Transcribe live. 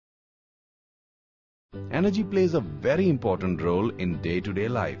Energy plays a very important role in day-to-day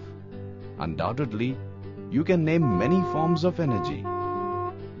life. Undoubtedly, you can name many forms of energy.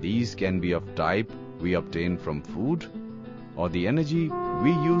 These can be of type we obtain from food or the energy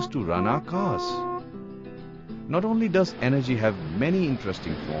we use to run our cars. Not only does energy have many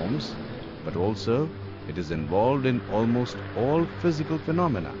interesting forms, but also it is involved in almost all physical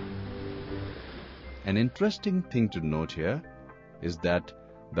phenomena. An interesting thing to note here is that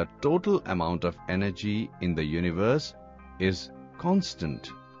the total amount of energy in the universe is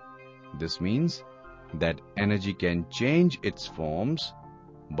constant. This means that energy can change its forms,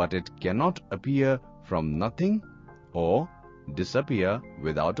 but it cannot appear from nothing or disappear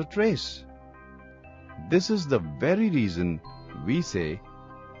without a trace. This is the very reason we say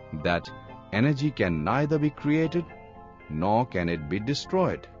that energy can neither be created nor can it be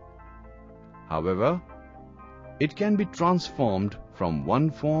destroyed. However, it can be transformed from one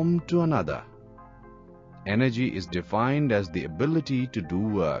form to another. Energy is defined as the ability to do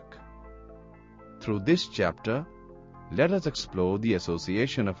work. Through this chapter, let us explore the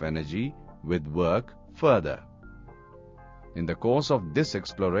association of energy with work further. In the course of this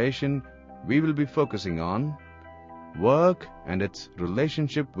exploration, we will be focusing on work and its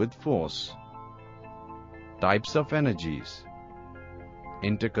relationship with force, types of energies,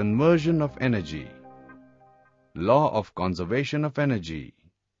 interconversion of energy, law of conservation of energy,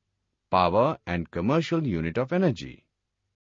 power and commercial unit of energy.